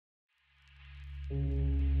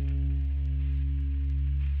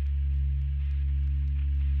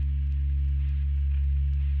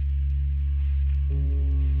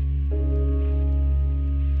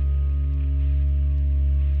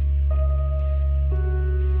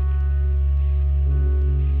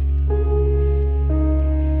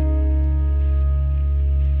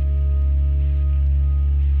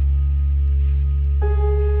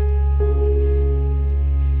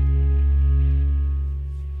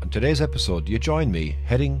Today's episode, you join me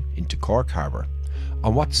heading into Cork Harbour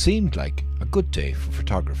on what seemed like a good day for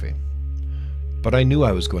photography. But I knew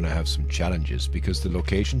I was going to have some challenges because the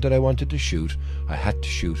location that I wanted to shoot, I had to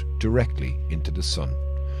shoot directly into the sun,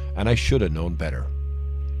 and I should have known better.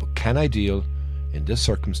 But can I deal in these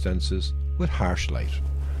circumstances with harsh light?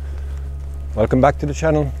 Welcome back to the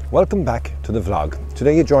channel, welcome back to the vlog.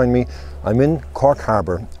 Today you join me, I'm in Cork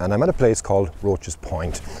Harbour and I'm at a place called Roche's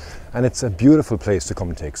Point. And it's a beautiful place to come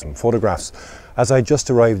and take some photographs. As I just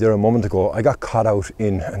arrived there a moment ago, I got caught out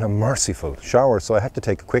in an unmerciful shower, so I had to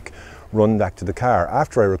take a quick run back to the car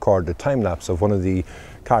after I recorded a time lapse of one of the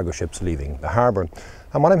cargo ships leaving the harbour.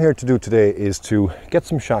 And what I'm here to do today is to get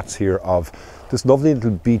some shots here of this lovely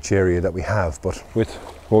little beach area that we have, but with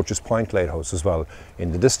Roche's Point Lighthouse as well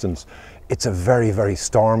in the distance. It's a very, very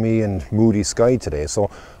stormy and moody sky today, so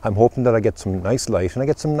I'm hoping that I get some nice light and I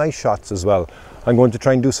get some nice shots as well. I'm going to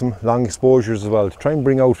try and do some long exposures as well to try and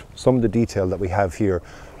bring out some of the detail that we have here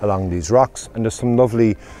along these rocks, and there's some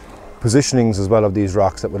lovely positionings as well of these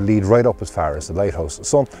rocks that will lead right up as far as the lighthouse.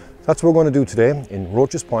 So that's what we're going to do today in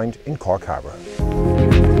Roche's Point in Cork Harbour.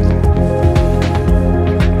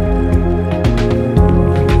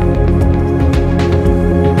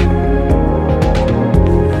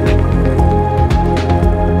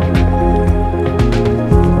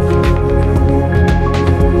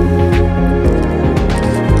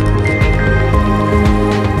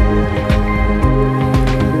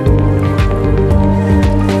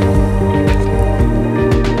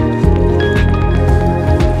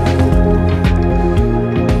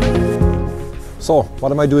 So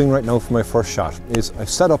what am I doing right now for my first shot is I've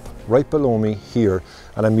set up right below me here,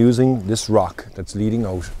 and I'm using this rock that's leading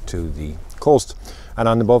out to the coast, and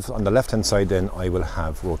on the left hand side then I will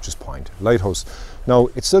have Roche's Point Lighthouse. Now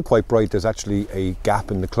it's still quite bright, there's actually a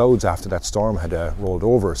gap in the clouds after that storm had rolled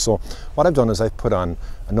over. So what I've done is I've put on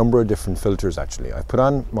a number of different filters actually. I've put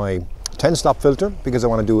on my 10-stop filter because I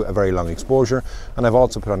want to do a very long exposure, and I've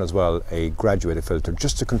also put on as well a graduated filter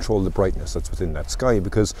just to control the brightness that's within that sky,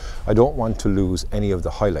 because I don't want to lose any of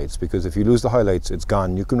the highlights, because if you lose the highlights it's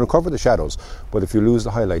gone. You can recover the shadows, but if you lose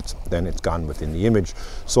the highlights then it's gone within the image.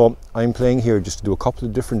 So I'm playing here just to do a couple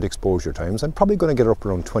of different exposure times. I'm probably going to get up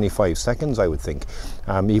around 25 seconds I would think,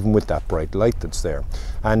 even with that bright light that's there.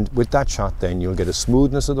 And with that shot then you'll get a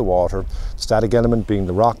smoothness of the water, static element being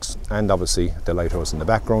the rocks, and obviously the lighthouse in the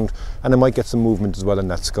background. And I might get some movement as well in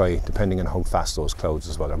that sky depending on how fast those clouds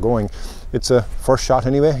as well are going. It's a first shot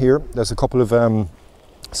anyway here. There's a couple of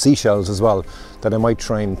seashells as well that I might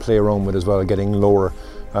try and play around with as well, getting lower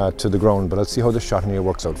to the ground, but I'll see how this shot in here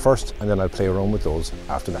works out first, and then I'll play around with those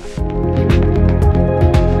after that.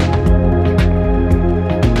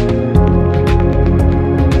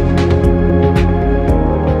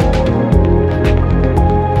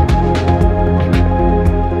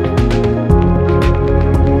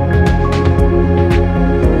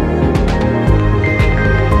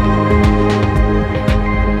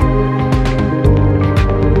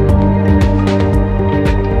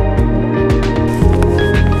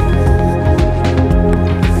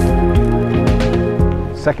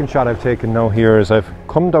 Second shot I've taken now here is I've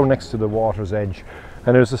come down next to the water's edge,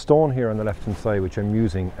 and there's a stone here on the left hand side which I'm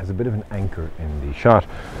using as a bit of an anchor in the shot.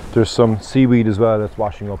 There's some seaweed as well that's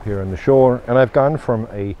washing up here on the shore, and I've gone from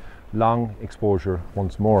a long exposure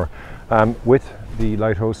once more with the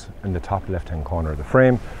lighthouse in the top left hand corner of the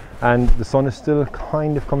frame, and the sun is still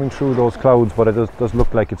kind of coming through those clouds, but it does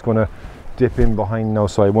look like it's going to dip in behind now,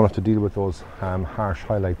 so I won't have to deal with those harsh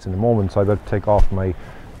highlights in a moment. So I better take off my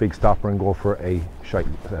big stopper and go for a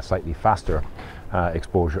slightly faster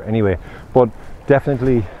exposure anyway. But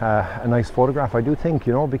definitely a nice photograph, I do think,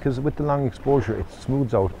 you know, because with the long exposure it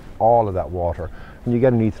smooths out all of that water and you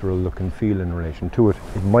get an ethereal look and feel in relation to it.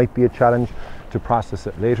 It might be a challenge to process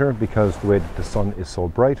it later because the way that the sun is so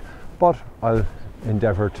bright, but I'll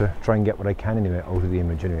endeavour to try and get what I can anyway out of the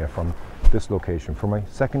image anyway from this location for my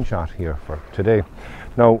second shot here for today.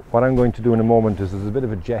 Now what I'm going to do in a moment is there's a bit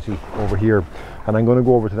of a jetty over here, and I'm going to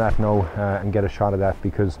go over to that now and get a shot of that,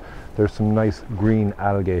 because there's some nice green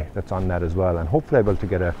algae that's on that as well, and hopefully I'll be able to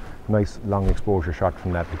get a nice long exposure shot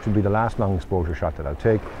from that, which will be the last long exposure shot that I'll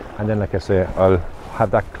take. And then, like I say, I'll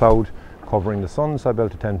have that cloud covering the sun, so I'll be able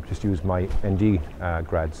to tend to just use my ND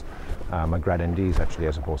grads, my grad NDs actually,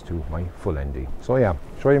 as opposed to my full ND. So yeah,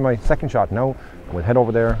 show you my second shot now, and we'll head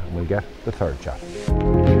over there and we'll get the third shot.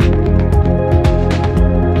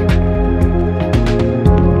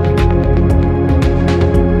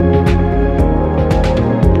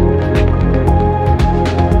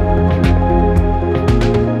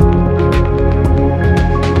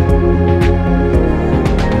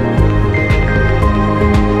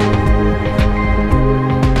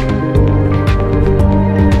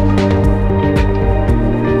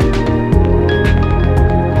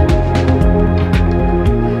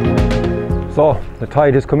 So the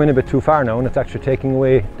tide has come in a bit too far now, and it's actually taking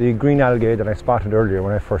away the green algae that I spotted earlier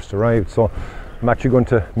when I first arrived. So I'm actually going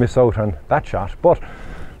to miss out on that shot, but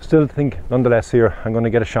still think nonetheless here I'm going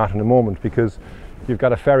to get a shot in a moment, because you've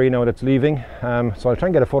got a ferry now that's leaving. So I'll try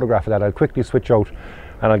and get a photograph of that. I'll quickly switch out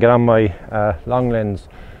and I'll get on my long lens,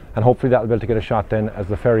 and hopefully that'll be able to get a shot then as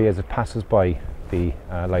the ferry as it passes by the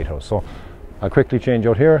lighthouse. So I'll quickly change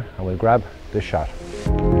out here and we'll grab this shot.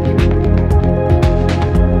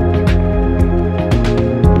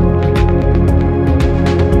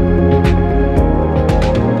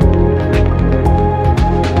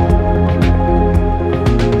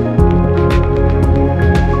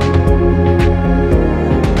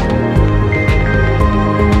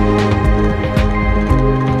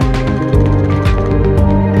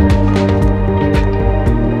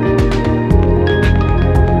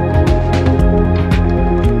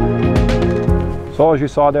 So as you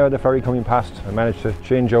saw there, the ferry coming past, I managed to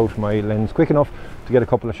change out my lens quick enough to get a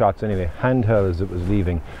couple of shots anyway, handheld as it was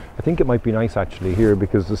leaving. I think it might be nice actually here,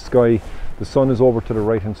 because the sky, the sun is over to the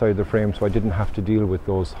right hand side of the frame, so I didn't have to deal with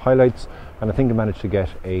those highlights, and I think I managed to get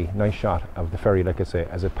a nice shot of the ferry, like I say,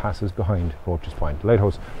 as it passes behind Roach's Point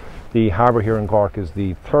Lighthouse. The harbour here in Cork is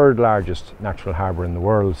the third largest natural harbour in the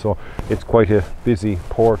world, so it's quite a busy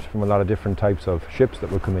port from a lot of different types of ships that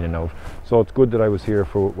will come in and out. So it's good that I was here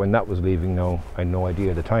for when that was leaving. Now I had no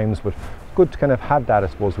idea the times, but good to kind of have that, I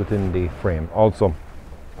suppose, within the frame also.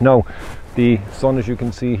 Now the sun, as you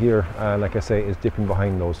can see here, like I say, is dipping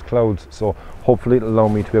behind those clouds, so hopefully it'll allow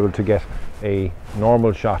me to be able to get a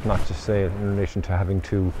normal shot, not to say in relation to having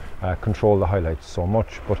to control the highlights so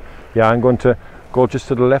much. But yeah, I'm going to go just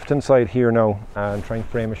to the left hand side here now and try and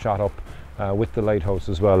frame a shot up with the lighthouse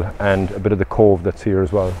as well, and a bit of the cove that's here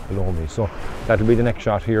as well below me. So that'll be the next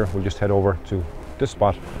shot here. We'll just head over to this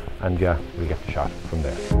spot and yeah, we'll get the shot from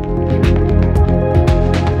there.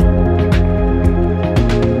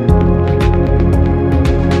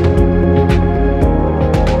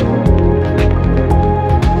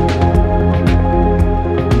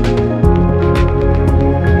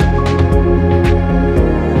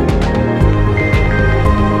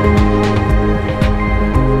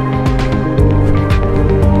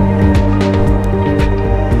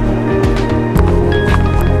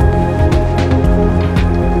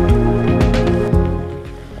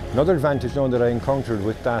 Another advantage now that I encountered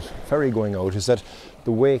with that ferry going out is that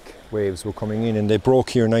the wake waves were coming in, and they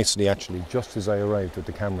broke here nicely actually just as I arrived with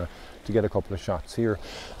the camera to get a couple of shots here.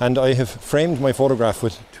 And I have framed my photograph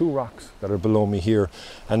with two rocks that are below me here,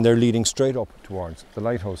 and they're leading straight up towards the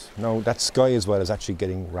lighthouse. Now that sky as well is actually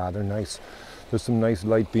getting rather nice. There's some nice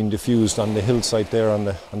light being diffused on the hillside there on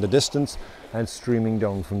the distance, and streaming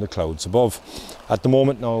down from the clouds above. At the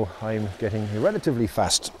moment now I'm getting a relatively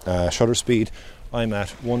fast shutter speed. I'm at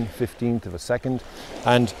 1/15 of a second,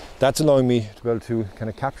 and that's allowing me to be able to kind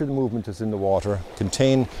of capture the movement that's in the water,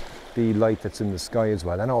 contain the light that's in the sky as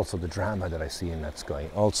well, and also the drama that I see in that sky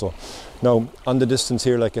also. Now on the distance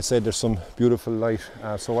here, like I said, there's some beautiful light,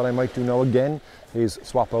 so what I might do now again is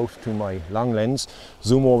swap out to my long lens,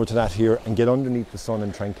 zoom over to that here and get underneath the sun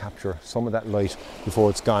and try and capture some of that light before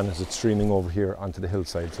it's gone as it's streaming over here onto the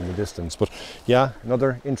hillsides in the distance. But yeah,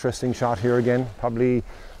 another interesting shot here again, probably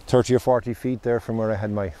 30 or 40 feet there from where I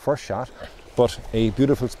had my first shot, but a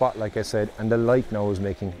beautiful spot, like I said, and the light now is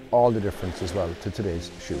making all the difference as well to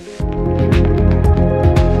today's shoot.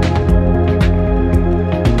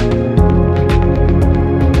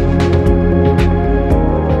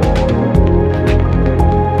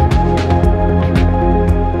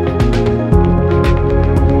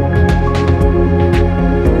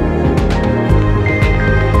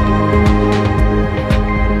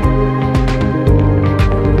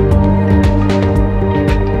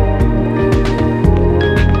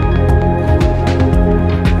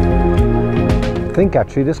 I think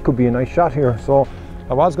actually this could be a nice shot here, so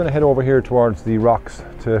I was going to head over here towards the rocks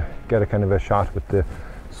to get a kind of a shot with the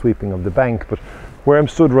sweeping of the bank, but where I'm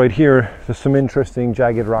stood right here, there's some interesting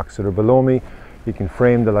jagged rocks that are below me. You can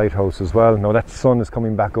frame the lighthouse as well. Now that sun is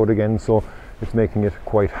coming back out again, so it's making it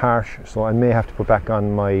quite harsh, so I may have to put back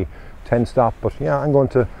on my 10 stop, but yeah, I'm going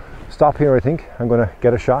to stop here. I think I'm going to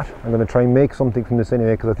get a shot. I'm going to try and make something from this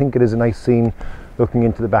anyway, because I think it is a nice scene looking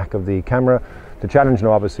into the back of the camera. The challenge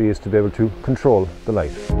now obviously is to be able to control the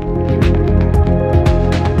light.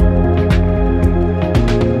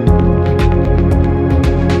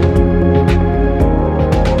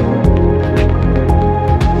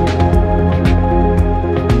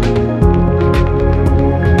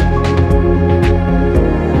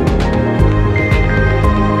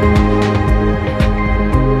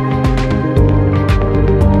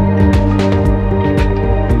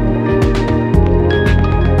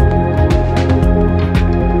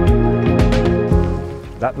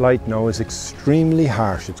 That light now is extremely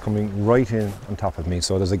harsh. It's coming right in on top of me,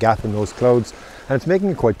 so there's a gap in those clouds, and it's making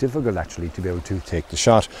it quite difficult actually to be able to take the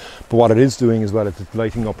shot. But what it is doing as well is it's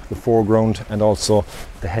lighting up the foreground and also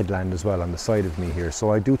the headland as well on the side of me here,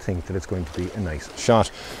 so I do think that it's going to be a nice shot.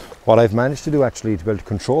 What I've managed to do actually to be able to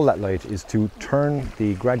control that light is to turn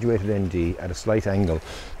the graduated ND at a slight angle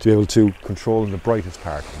to be able to control the brightest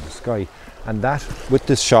part of the sky. And that, with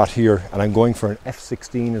this shot here, and I'm going for an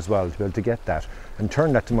f16 as well to be able to get that and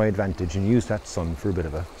turn that to my advantage and use that sun for a bit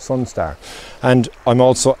of a sun star. And I'm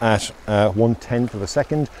also at 1/10 of a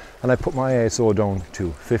second, and I put my ISO down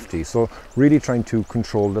to 50, so really trying to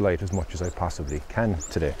control the light as much as I possibly can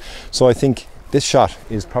today. So I think this shot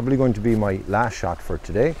is probably going to be my last shot for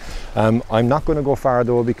today. I'm not going to go far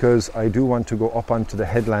though, because I do want to go up onto the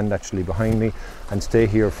headland actually behind me and stay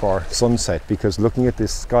here for sunset, because looking at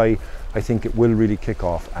this sky, I think it will really kick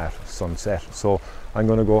off at sunset. So I'm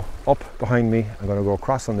going to go up behind me, I'm going to go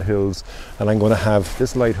across on the hills, and I'm going to have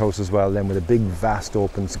this lighthouse as well then with a big vast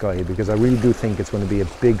open sky, because I really do think it's going to be a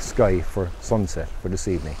big sky for sunset for this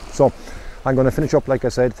evening. So I'm going to finish up, like I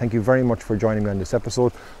said. Thank you very much for joining me on this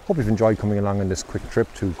episode. Hope you've enjoyed coming along on this quick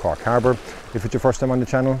trip to Cork Harbour. If it's your first time on the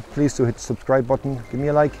channel, please do hit the subscribe button, give me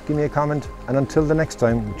a like, give me a comment, and until the next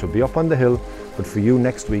time, which will be up on the hill, but for you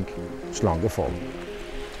next week, slán go fóill.